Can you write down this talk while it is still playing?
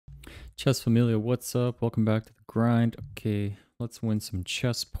Chess Familia, what's up? Welcome back to the grind. Okay, let's win some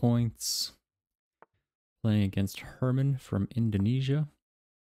chess points. Playing against Herman from Indonesia.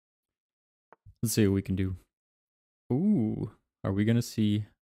 Let's see what we can do. Ooh, are we gonna see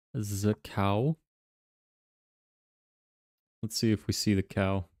the cow? Let's see if we see the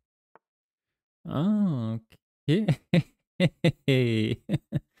cow. Oh, okay.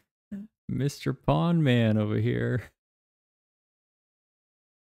 Mr. Pawn Man over here.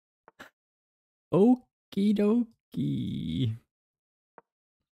 Okie dokie.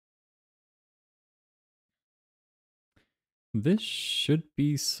 This should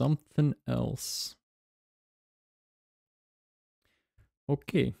be something else.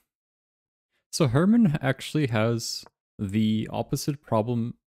 Okay. So Herman actually has the opposite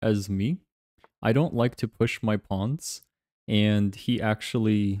problem as me. I don't like to push my pawns, and he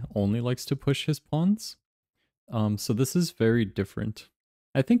actually only likes to push his pawns. So this is very different.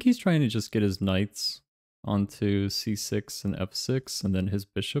 I think he's trying to just get his knights onto c6 and f6, and then his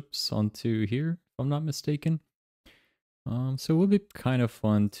bishops onto here, if I'm not mistaken. So it would be kind of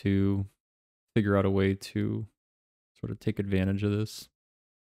fun to figure out a way to sort of take advantage of this.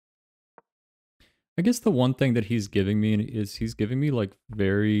 I guess the one thing that he's giving me is he's giving me like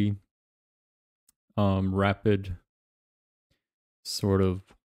very rapid sort of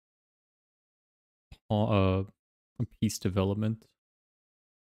piece development.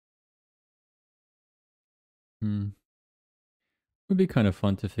 Would be kind of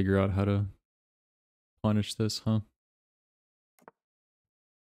fun to figure out how to punish this, huh?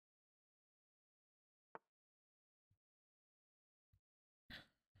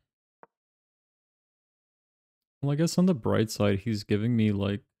 Well, I guess on the bright side, he's giving me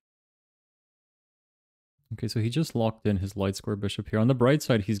like... Okay, so he just locked in his light square bishop here. On the bright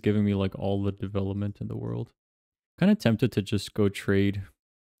side, he's giving me like all the development in the world. Kind of tempted to just go trade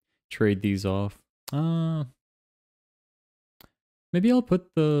these off. Maybe I'll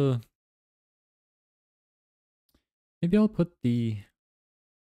put the... Maybe I'll put the...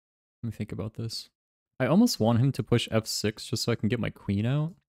 Let me think about this. I almost want him to push f6 just so I can get my queen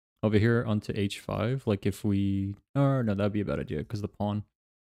out over here onto h5. Like if we... Oh, no, that'd be a bad idea because the pawn.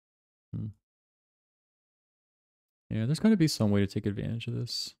 Yeah, there's got to be some way to take advantage of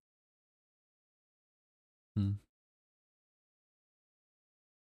this. I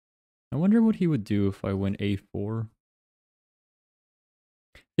wonder what he would do if I went a4.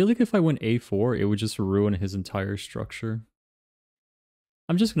 I feel like if I went a4, it would just ruin his entire structure.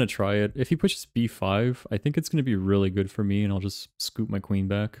 I'm just going to try it. If he pushes b5, I think it's going to be really good for me, and I'll just scoop my queen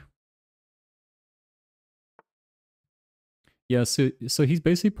back. Yeah, so he's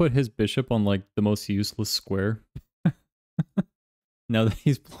basically put his bishop on like the most useless square. Now that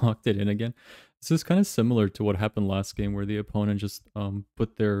he's blocked it in again. This is kind of similar to what happened last game where the opponent just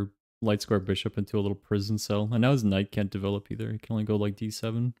put their light square bishop into a little prison cell. And now his knight can't develop either. He can only go like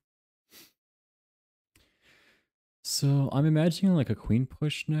d7. So I'm imagining like a queen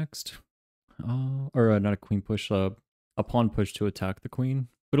push next. Or not a queen push, a pawn push to attack the queen.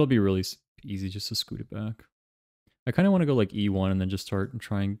 But it'll be really easy just to scoot it back. I kind of want to go like e1 and then just start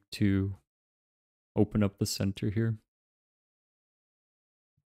trying to open up the center here.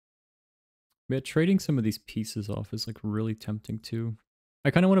 But trading some of these pieces off is like really tempting too.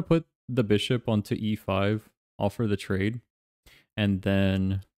 I kind of want to put the bishop onto e5, offer the trade, and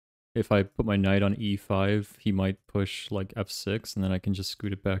then if I put my knight on e5, he might push like f6, and then I can just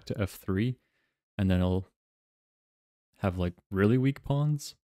scoot it back to f3, and then I'll have like really weak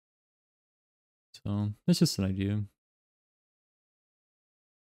pawns. So that's just an idea.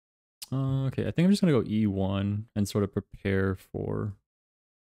 Okay, I think I'm just gonna go e1 and sort of prepare for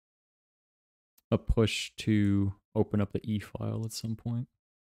a push to open up the e file at some point.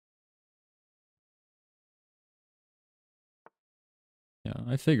 Yeah,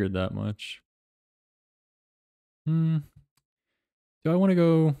 I figured that much. Do I want to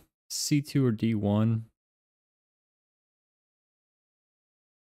go c2 or d1?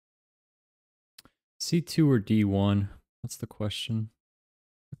 c2 or d1? That's the question.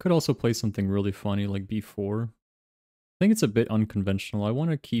 I could also play something really funny like b4. I think it's a bit unconventional. I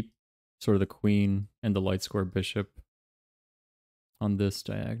want to keep sort of the queen and the light square bishop on this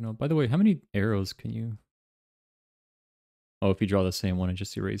diagonal. By the way, how many arrows can you... Oh, if you draw the same one, it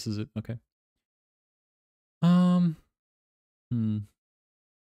just erases it. Okay. I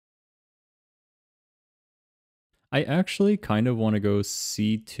actually kind of want to go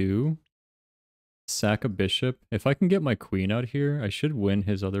c2, sack a bishop. If I can get my queen out here, I should win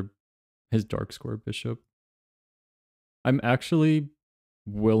his dark square bishop. I'm actually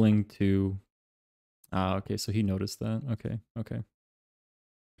willing to... Ah, okay, so he noticed that. Okay.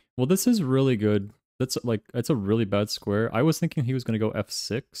 Well, this is really good. That's like, it's a really bad square. I was thinking he was going to go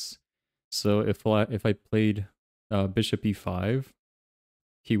f6. So if I played bishop e5,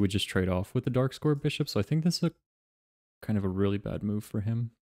 he would just trade off with the dark square bishop. So I think this is a kind of a really bad move for him.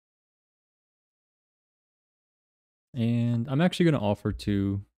 And I'm actually going to offer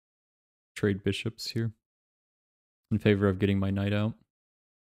to trade bishops here in favor of getting my knight out.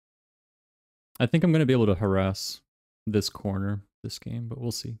 I think I'm going to be able to harass this corner this game, but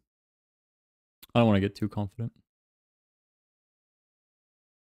we'll see. I don't want to get too confident.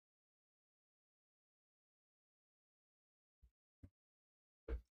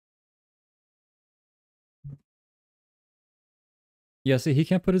 Yeah, see, he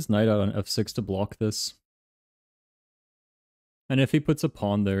can't put his knight out on f6 to block this. And if he puts a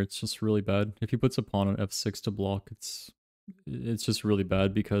pawn there, it's just really bad. If he puts a pawn on f6 to block, it's just really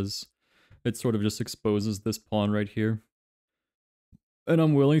bad because it sort of just exposes this pawn right here. And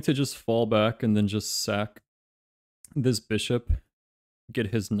I'm willing to just fall back and then just sack this bishop, get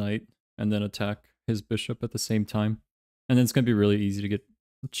his knight, and then attack his bishop at the same time. And then it's going to be really easy to get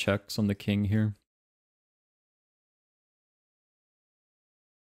checks on the king here.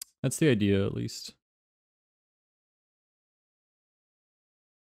 That's the idea, at least.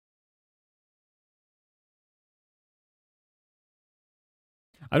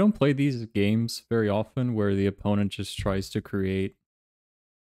 I don't play these games very often where the opponent just tries to create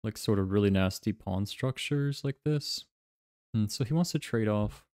like sort of really nasty pawn structures like this. And so he wants to trade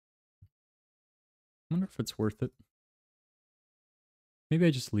off. I wonder if it's worth it. Maybe I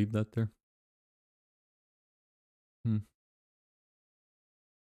just leave that there. Hmm.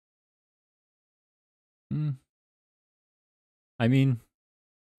 Hmm. I mean,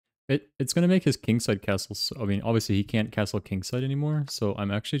 it's going to make his kingside castle. I mean, obviously he can't castle kingside anymore, so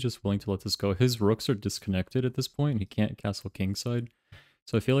I'm actually just willing to let this go. His rooks are disconnected at this point, and he can't castle kingside.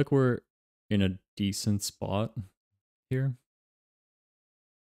 So I feel like we're in a decent spot here.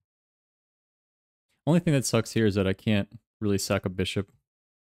 Only thing that sucks here is that I can't really sack a bishop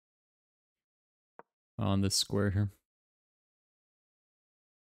on this square here.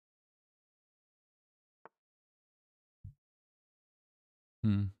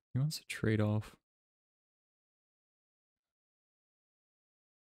 He wants to trade off.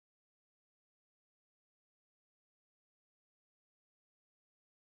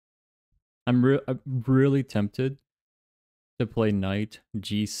 I'm really tempted to play knight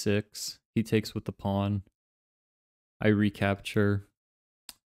g6. He takes with the pawn. I recapture.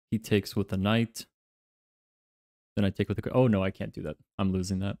 He takes with the knight. Then I take with the... Oh, no, I can't do that. I'm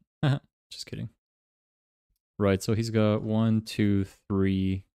losing that. Just kidding. Right, so he's got 1, 2,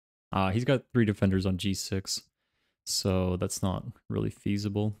 3. He's got 3 defenders on g6. So that's not really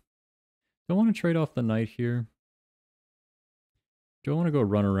feasible. Do I want to trade off the knight here? Do I want to go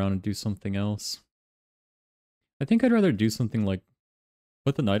run around and do something else? I think I'd rather do something like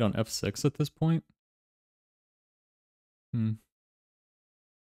put the knight on f6 at this point.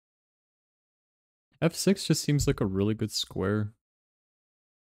 F6 just seems like a really good square.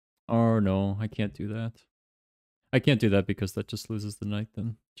 Oh no, I can't do that. I can't do that because that just loses the knight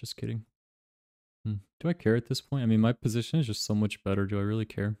then. Just kidding. Do I care at this point? I mean, my position is just so much better. Do I really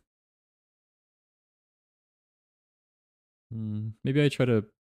care? Maybe I try to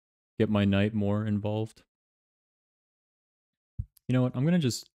get my knight more involved. You know what? I'm going to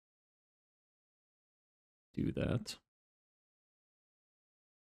just do that.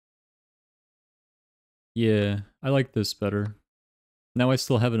 Yeah, I like this better. Now I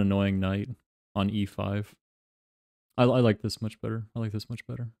still have an annoying knight on e5. I like this much better. I like this much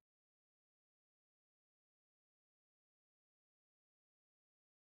better.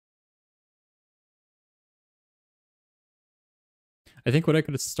 I think what I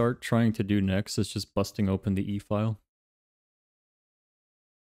could start trying to do next is just busting open the e-file.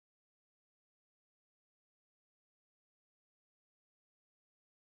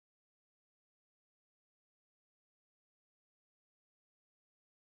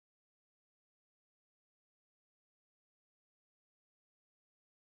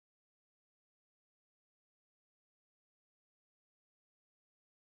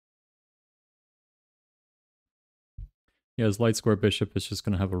 Yeah, his light square bishop is just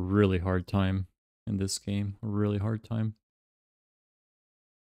going to have a really hard time in this game. A really hard time.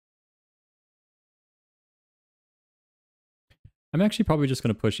 I'm actually probably just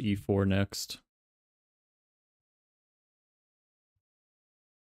going to push e4 next.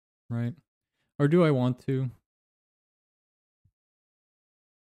 Right? Or do I want to?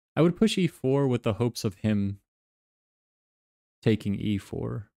 I would push e4 with the hopes of him taking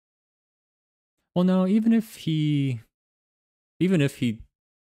e4. Well, no, even if he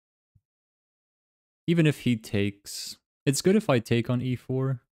even if he takes, it's good if I take on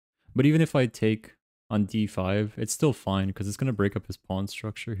e4, but even if I take on d5, it's still fine because it's going to break up his pawn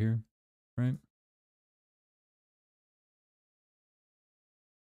structure here, right?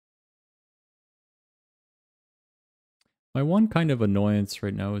 My one kind of annoyance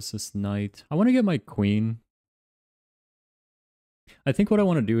right now is this knight. I want to get my queen. I think what I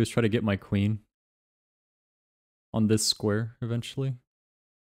want to do is try to get my queen on this square eventually.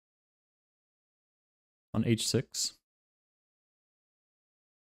 On h6.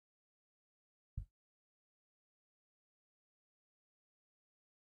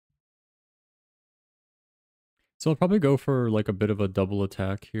 So I'll probably go for like a bit of a double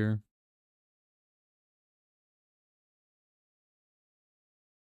attack here.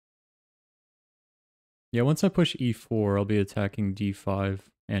 Yeah, once I push e4, I'll be attacking d5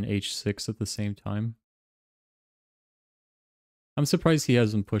 and h6 at the same time. I'm surprised he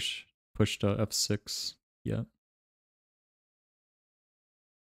hasn't pushed f6 yet.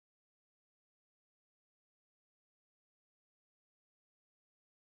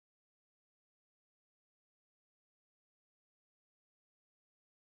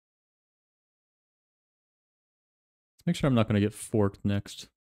 Let's make sure I'm not going to get forked next.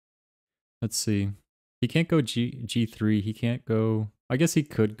 Let's see. He can't go g3. He can't go... I guess he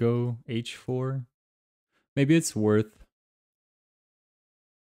could go h4. Maybe it's worth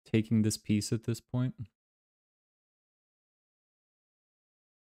taking this piece at this point.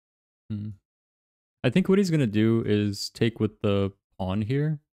 I think what he's going to do is take with the pawn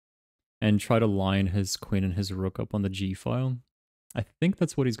here and try to line his queen and his rook up on the g file. I think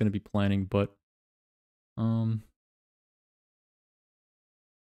that's what he's going to be planning, but...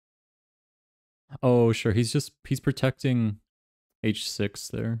 Oh, sure, he's protecting h6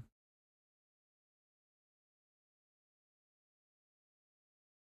 there.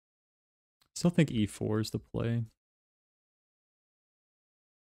 Still think e4 is the play.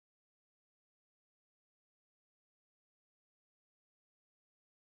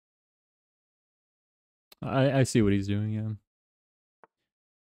 I see what he's doing,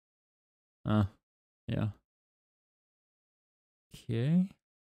 yeah. Yeah. Okay.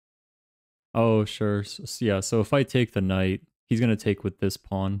 Oh, sure. So, yeah, so if I take the knight, he's going to take with this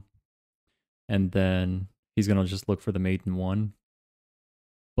pawn. And then he's going to just look for the maiden one.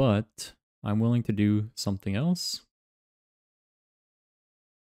 But I'm willing to do something else.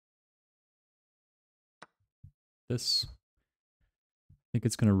 This. I think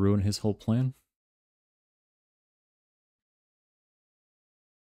it's going to ruin his whole plan.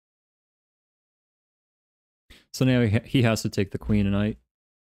 So now he has to take the queen and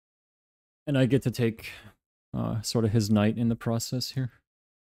I get to take sort of his knight in the process here.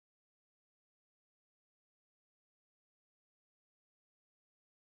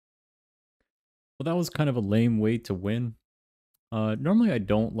 Well, that was kind of a lame way to win. Normally I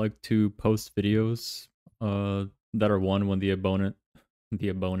don't like to post videos that are won when the opponent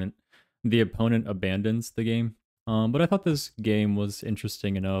abandons the game. But I thought this game was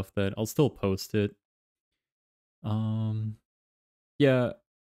interesting enough that I'll still post it. Yeah,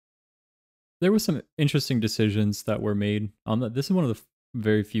 there were some interesting decisions that were made. This is one of the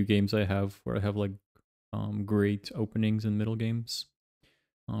very few games I have where I have like great openings and middle games.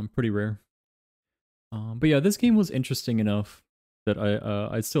 Pretty rare. But yeah, this game was interesting enough that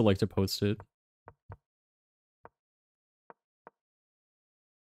I'd still like to post it.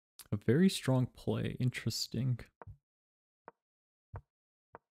 A very strong play. Interesting.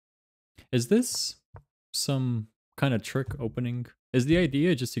 Is this some kind of trick opening? Is the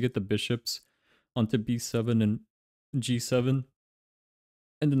idea just to get the bishops onto b7 and g7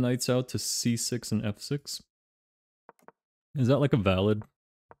 and the knights out to c6 and f6? Is that like a valid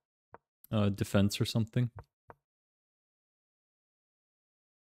defense or something?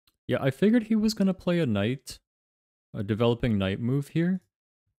 Yeah, I figured he was going to play a knight, a developing knight move here.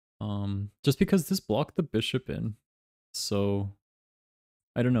 Just because this blocked the bishop in. So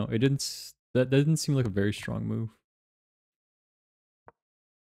I don't know. That didn't seem like a very strong move.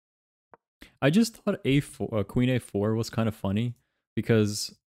 I just thought a4 queen a4 was kind of funny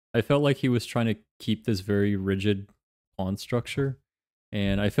because I felt like he was trying to keep this very rigid pawn structure,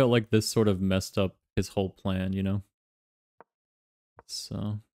 and I felt like this sort of messed up his whole plan, you know?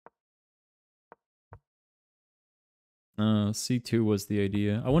 So c2 was the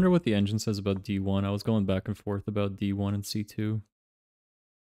idea. I wonder what the engine says about d1. I was going back and forth about d1 and c2.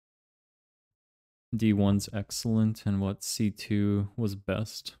 D1's excellent, and what C2 was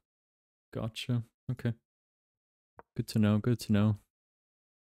best. Gotcha. Okay. Good to know, good to know.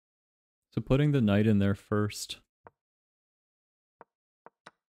 So putting the knight in there first.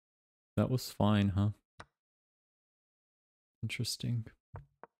 That was fine, huh? Interesting.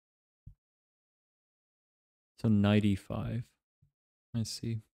 So knight e5. I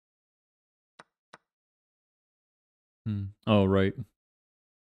see. Oh, right.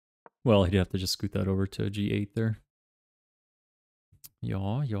 Well, he'd have to just scoot that over to g8 there.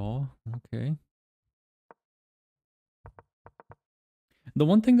 Yaw. Okay. The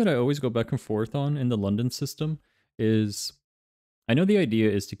one thing that I always go back and forth on in the London system is I know the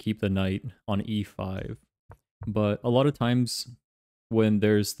idea is to keep the knight on e5, but a lot of times when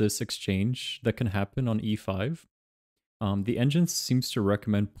there's this exchange that can happen on e5, the engine seems to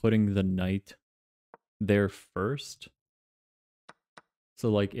recommend putting the knight there first. So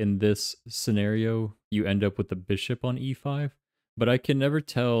like in this scenario, you end up with the bishop on e5, but I can never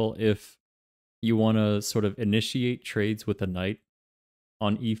tell if you want to sort of initiate trades with the knight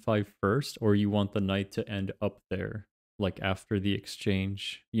on e5 first, or you want the knight to end up there, like after the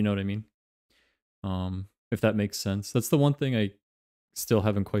exchange. You know what I mean? If that makes sense. That's the one thing I still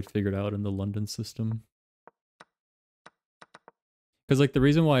haven't quite figured out in the London system. Because like the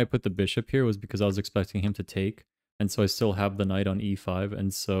reason why I put the bishop here was because I was expecting him to take, and so I still have the knight on e5,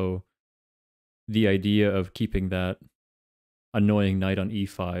 and so the idea of keeping that annoying knight on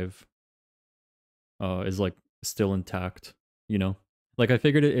e5 is like still intact, you know? Like I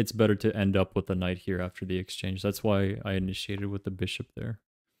figured it's better to end up with the knight here after the exchange. That's why I initiated with the bishop there.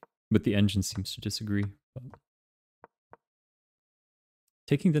 But the engine seems to disagree. But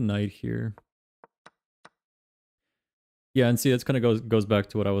taking the knight here. Yeah, and see, that's kind of goes back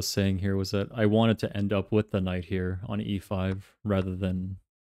to what I was saying here, was that I wanted to end up with the knight here on e5 rather than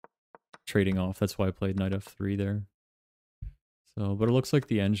trading off. That's why I played knight f3 there. So, but it looks like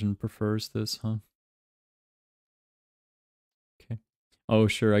the engine prefers this, huh? Okay. Oh,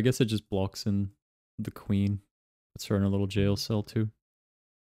 sure. I guess it just blocks in the queen. Puts her in a little jail cell too.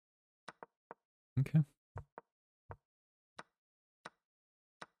 Okay.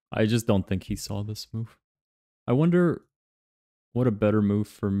 I just don't think he saw this move. I wonder what a better move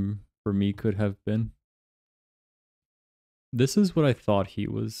for me could have been. This is what I thought he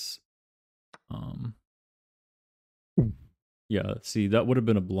was. Yeah, see, that would have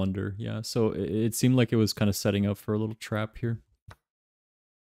been a blunder. Yeah, so it seemed like it was kind of setting up for a little trap here.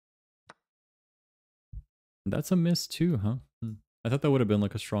 That's a miss too, huh? I thought that would have been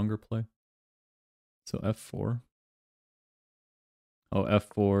like a stronger play. So f4. Oh,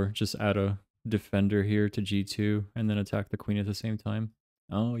 f4, just add a defender here to g2 and then attack the queen at the same time.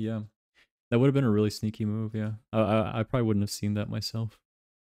 Oh, yeah. That would have been a really sneaky move, yeah. I probably wouldn't have seen that myself.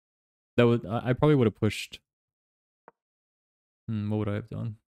 That would I probably would have pushed. What would I have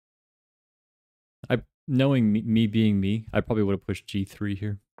done? Knowing me being me, I probably would have pushed g3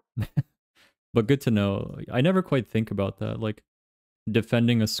 here. But good to know. I never quite think about that, like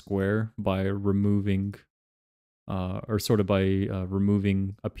defending a square by removing, or sort of by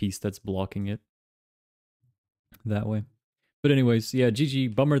removing a piece that's blocking it that way. But anyways, yeah,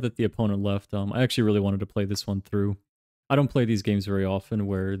 GG. Bummer that the opponent left. I actually really wanted to play this one through. I don't play these games very often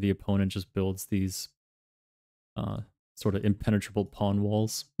where the opponent just builds these sort of impenetrable pawn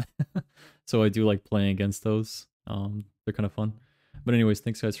walls. So I do like playing against those. They're kind of fun. But anyways,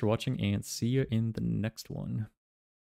 thanks guys for watching, and see you in the next one.